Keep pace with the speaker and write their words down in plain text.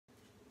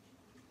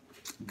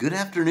Good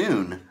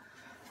afternoon.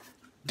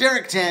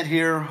 Derek Tant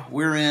here.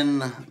 We're in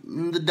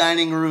the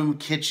dining room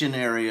kitchen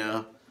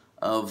area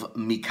of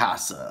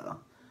Mikasa.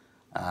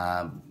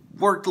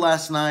 Worked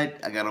last night.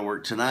 I got to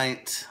work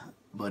tonight.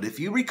 But if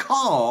you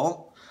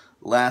recall,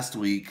 last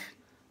week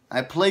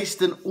I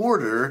placed an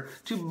order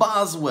to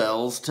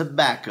Boswell's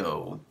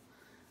Tobacco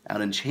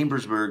out in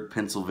Chambersburg,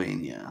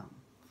 Pennsylvania.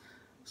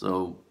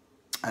 So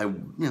I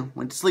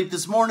went to sleep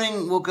this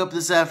morning, woke up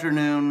this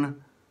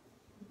afternoon.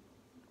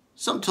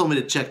 Someone told me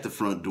to check the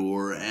front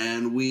door,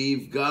 and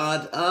we've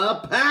got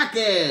a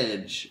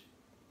package.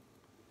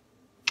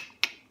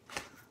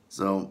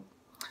 So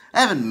I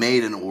haven't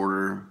made an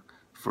order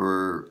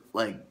for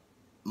like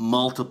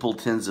multiple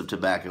tins of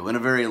tobacco in a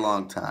very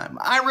long time.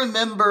 I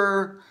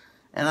remember,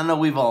 and I know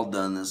we've all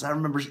done this, I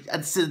remember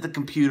I'd sit at the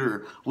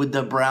computer with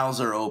the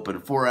browser open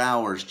 4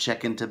 hours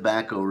checking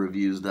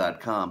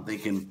tobaccoreviews.com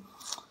thinking,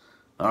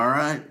 all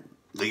right,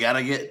 we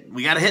gotta hit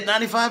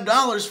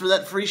 $95 for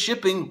that free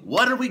shipping.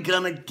 What are we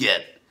gonna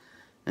get?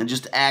 And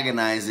just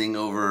agonizing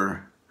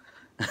over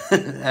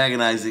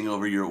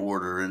your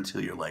order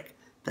until you're like,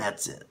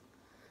 that's it.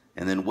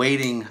 And then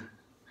waiting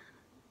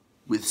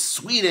with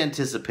sweet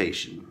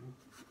anticipation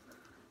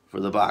for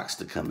the box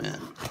to come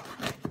in.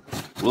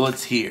 Well,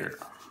 it's here.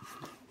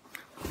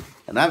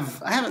 And I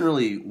haven't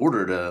really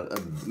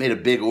made a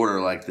big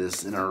order like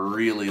this in a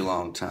really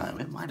long time.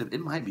 It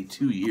might be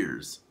 2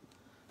 years.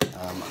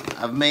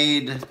 I've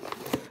made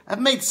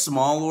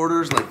small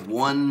orders, like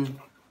one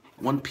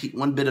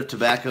bit of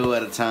tobacco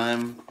at a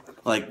time.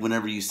 Like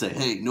whenever you say,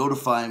 "Hey,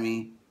 notify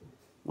me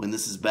when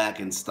this is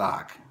back in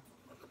stock,"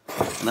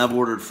 and I've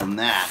ordered from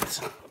that.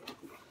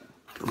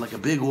 But like a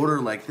big order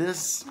like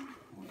this,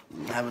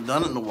 I haven't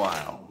done it in a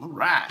while. All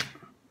right,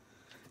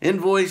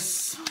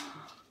 invoice.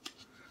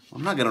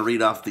 I'm not gonna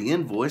read off the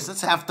invoice.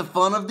 That's half the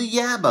fun of the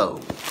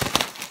YABO.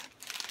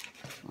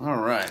 All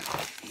right,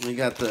 these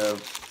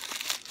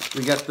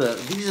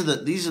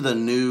are the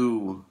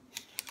new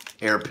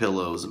air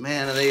pillows.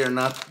 Man,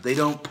 they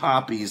don't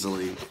pop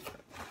easily.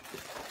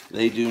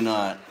 They do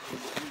not.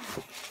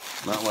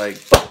 Not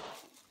like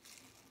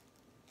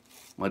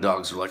my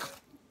dogs are like.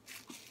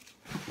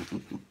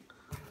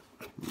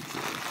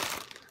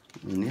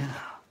 Yeah.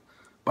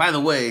 By the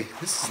way,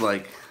 this is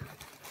like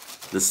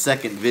the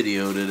second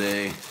video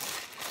today.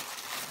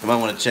 You might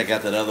want to check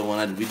out that other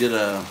one. We did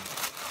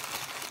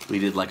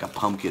like a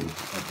pumpkin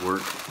at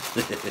work.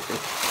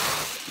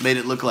 Made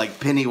it look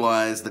like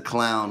Pennywise the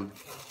clown.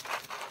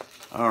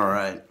 All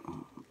right.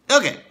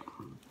 Okay.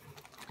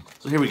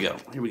 So here we go.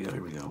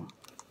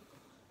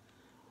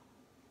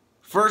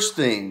 First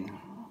thing,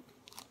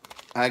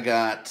 I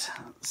got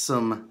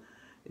some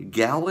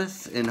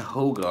Gowith and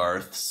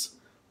Hogarth's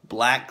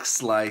Black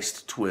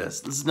Sliced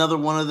Twist. This is another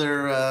one of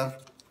their,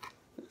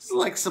 this is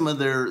like some of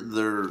their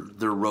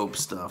rope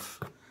stuff.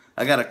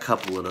 I got a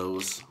couple of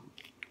those.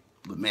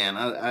 But man,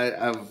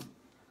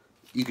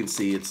 you can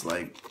see it's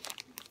like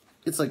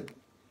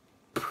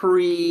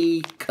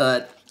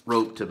pre-cut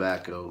rope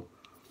tobacco.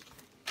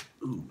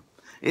 Ooh.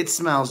 It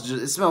smells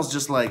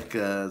just like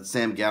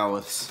Sam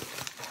Gowith's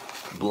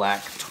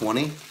Black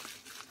 20.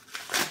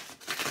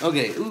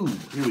 Okay, ooh,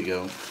 here we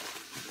go.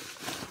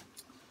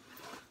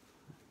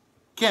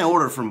 Can't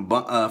order from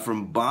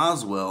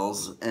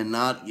Boswell's and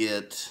not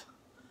get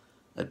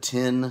a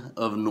tin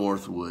of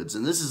Northwoods,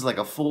 and this is like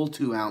a full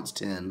 2-ounce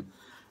tin.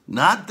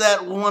 Not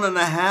that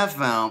 1.5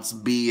 ounce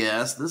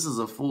BS. This is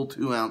a full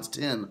 2-ounce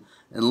tin.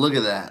 And look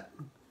at that.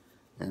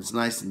 And it's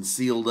nice and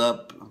sealed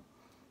up.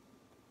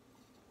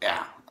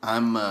 Yeah, I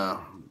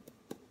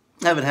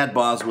haven't had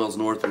Boswell's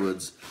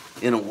Northwoods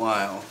in a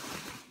while.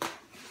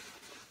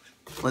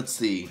 Let's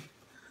see.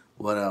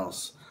 What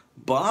else?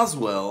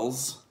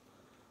 Boswell's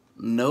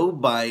No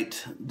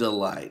Bite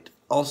Delight.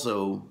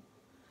 Also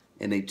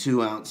in a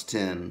 2-ounce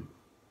tin.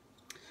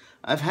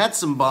 I've had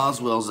some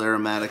Boswell's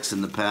Aromatics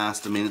in the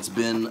past. I mean, it's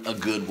been a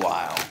good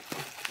while.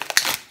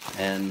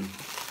 And,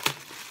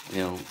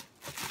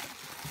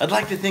 I'd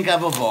like to think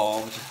I've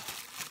evolved.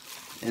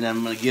 And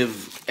I'm going to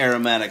give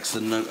Aromatics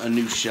a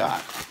new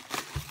shot.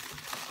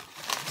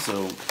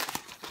 So,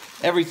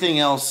 everything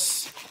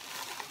else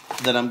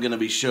that I'm going to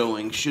be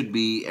showing should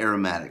be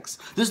Aromatics.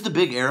 This is the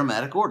big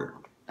aromatic order.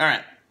 All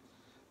right.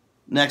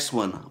 Next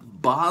one.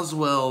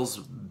 Boswell's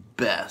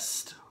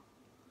Best.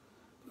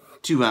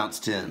 2-ounce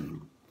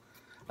tin.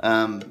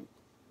 I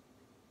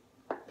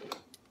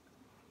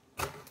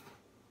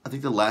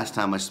think the last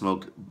time I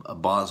smoked a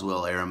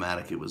Boswell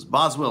aromatic, it was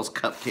Boswell's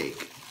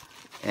Cupcake.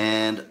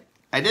 And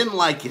I didn't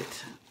like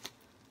it.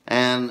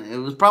 And it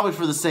was probably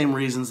for the same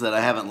reasons that I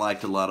haven't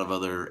liked a lot of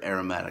other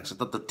aromatics. I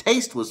thought the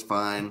taste was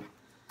fine,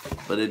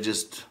 but it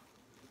just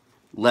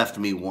left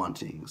me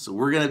wanting. So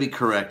we're going to be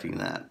correcting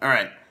that. All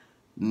right.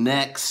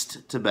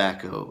 Next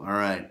tobacco. All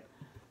right.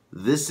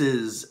 This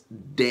is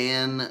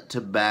Dan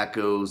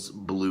Tobacco's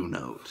Blue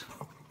Note.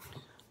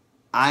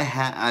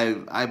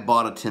 I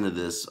bought a tin of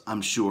this,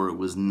 I'm sure it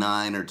was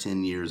 9 or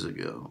 10 years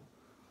ago.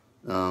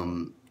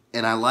 And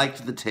I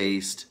liked the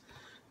taste,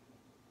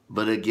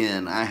 but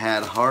again, I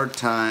had a hard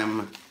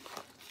time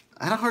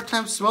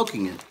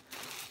smoking it.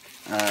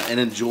 and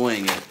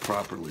enjoying it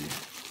properly.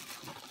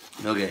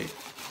 Okay,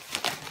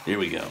 here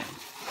we go.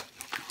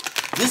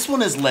 This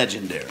one is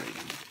legendary.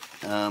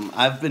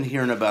 I've been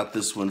hearing about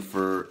this one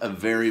for a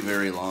very,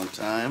 very long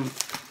time.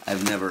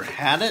 I've never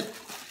had it.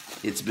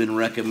 It's been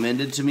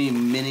recommended to me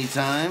many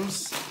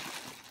times.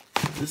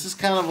 This is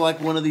kind of like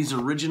one of these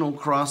original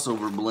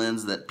crossover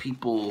blends that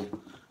people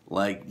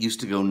like used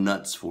to go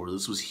nuts for.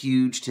 This was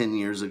huge 10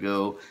 years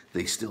ago.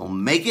 They still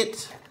make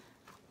it.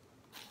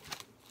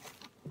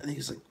 I think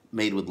it's like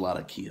made with a lot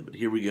of Kia, but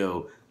here we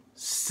go.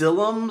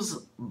 Sillam's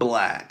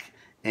Black,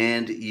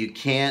 and you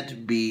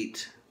can't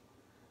beat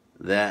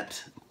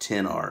that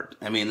tin art.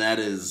 I mean, that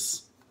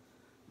is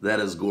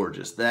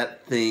gorgeous.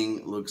 That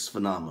thing looks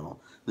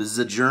phenomenal. This is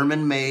a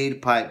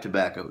German-made pipe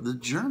tobacco. The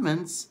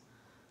Germans,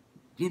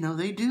 you know,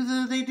 they do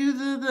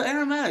the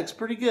aromatics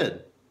pretty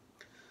good.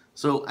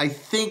 So I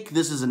think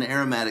this is an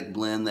aromatic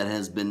blend that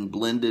has been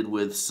blended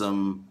with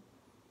a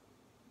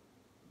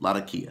lot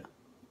of Kia.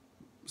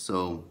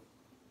 So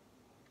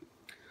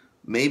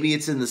maybe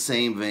it's in the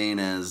same vein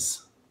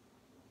as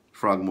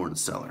Frogmorton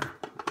Cellar.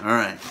 All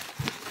right.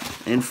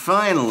 And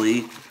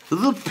finally,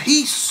 the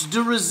Piece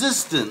de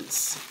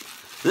Resistance.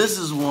 This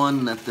is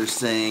one that they're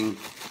saying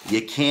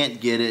you can't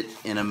get it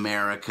in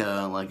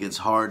America. Like, it's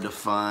hard to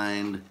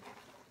find.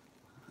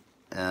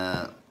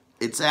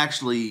 It's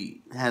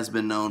actually has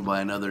been known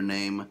by another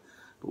name.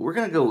 But we're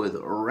going to go with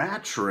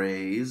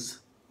Rattray's.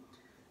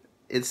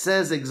 It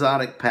says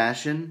Exotic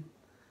Passion,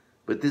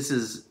 but this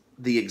is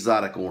the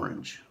Exotic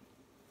Orange.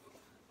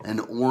 An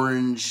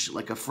orange,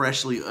 like a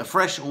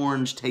fresh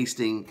orange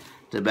tasting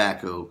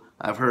tobacco.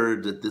 I've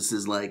heard that this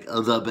is like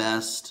the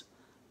best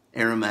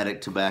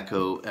aromatic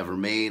tobacco ever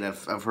made.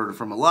 I've heard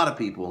from a lot of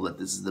people that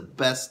this is the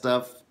best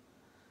stuff,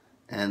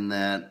 and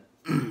that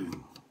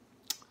you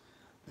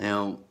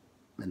know,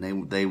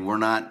 and they were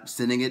not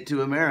sending it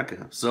to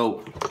America.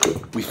 So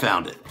we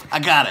found it. I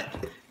got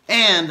it.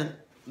 And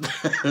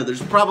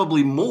there's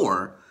probably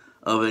more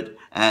of it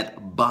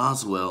at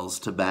Boswell's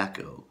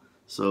Tobacco.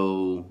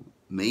 So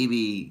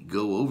maybe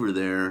go over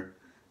there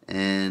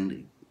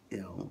and, you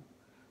know,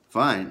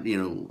 find,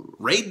 you know,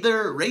 raid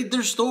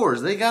their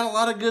stores. They got a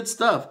lot of good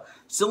stuff.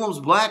 Sillam's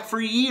Black for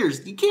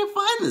years. You can't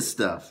find this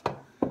stuff.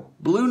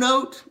 Blue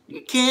Note,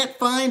 you can't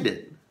find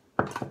it.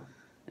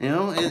 You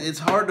know, it's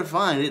hard to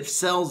find. It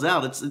sells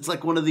out. It's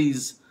like one of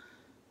these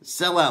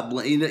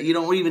sellout. You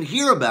don't even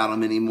hear about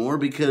them anymore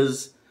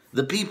because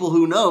the people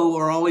who know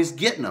are always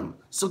getting them.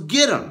 So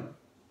get them.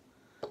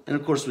 And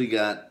of course we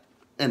got,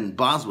 and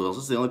Boswell's.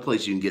 It's the only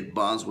place you can get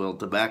Boswell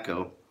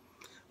tobacco.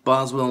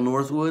 Boswell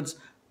Northwoods,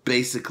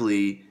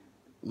 basically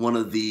one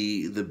of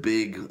the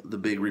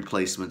big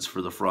replacements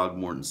for the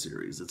Frogmorton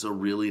series. It's a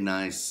really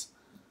nice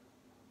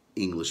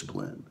English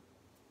blend.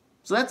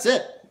 So that's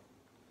it.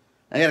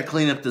 I got to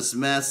clean up this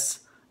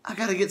mess. I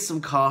got to get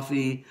some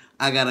coffee.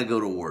 I got to go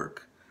to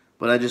work.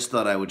 But I just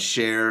thought I would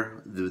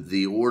share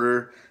the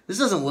order. This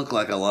doesn't look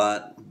like a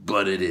lot,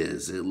 but it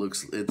is.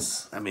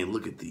 I mean,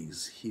 look at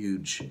these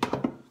huge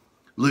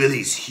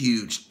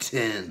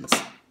tins.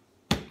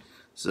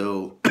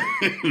 So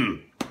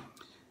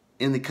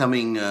in the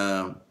coming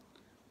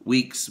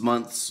weeks,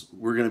 months,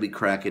 we're going to be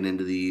cracking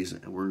into these,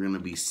 and we're going to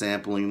be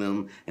sampling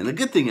them. And the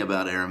good thing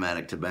about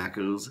aromatic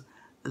tobaccos,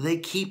 they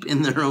keep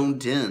in their own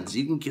tins.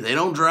 They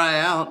don't dry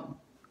out.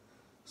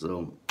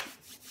 So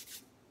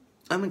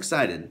I'm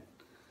excited.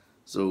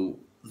 So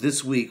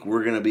this week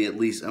we're going to be I'm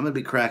going to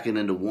be cracking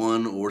into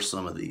one or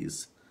some of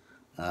these.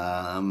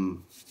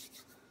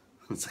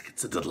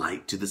 It's a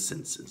delight to the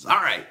senses.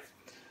 All right.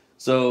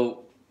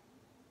 So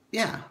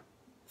yeah,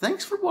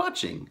 thanks for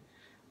watching.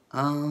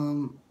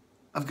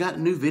 I've got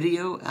a new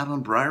video out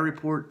on Briar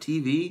Report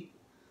TV.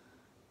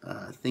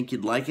 I think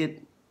you'd like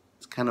it.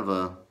 It's kind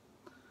of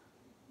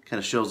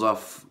shows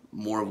off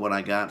more of what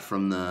I got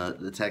from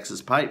the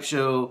Texas Pipe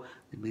Show,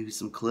 and maybe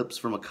some clips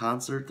from a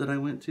concert that I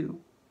went to.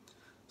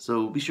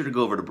 So be sure to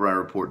go over to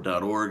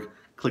briarreport.org,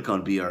 click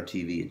on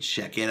BRTV, and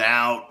check it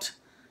out.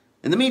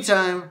 In the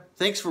meantime,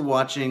 thanks for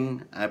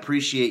watching. I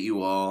appreciate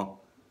you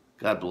all.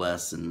 God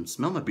bless, and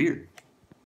smell my beard.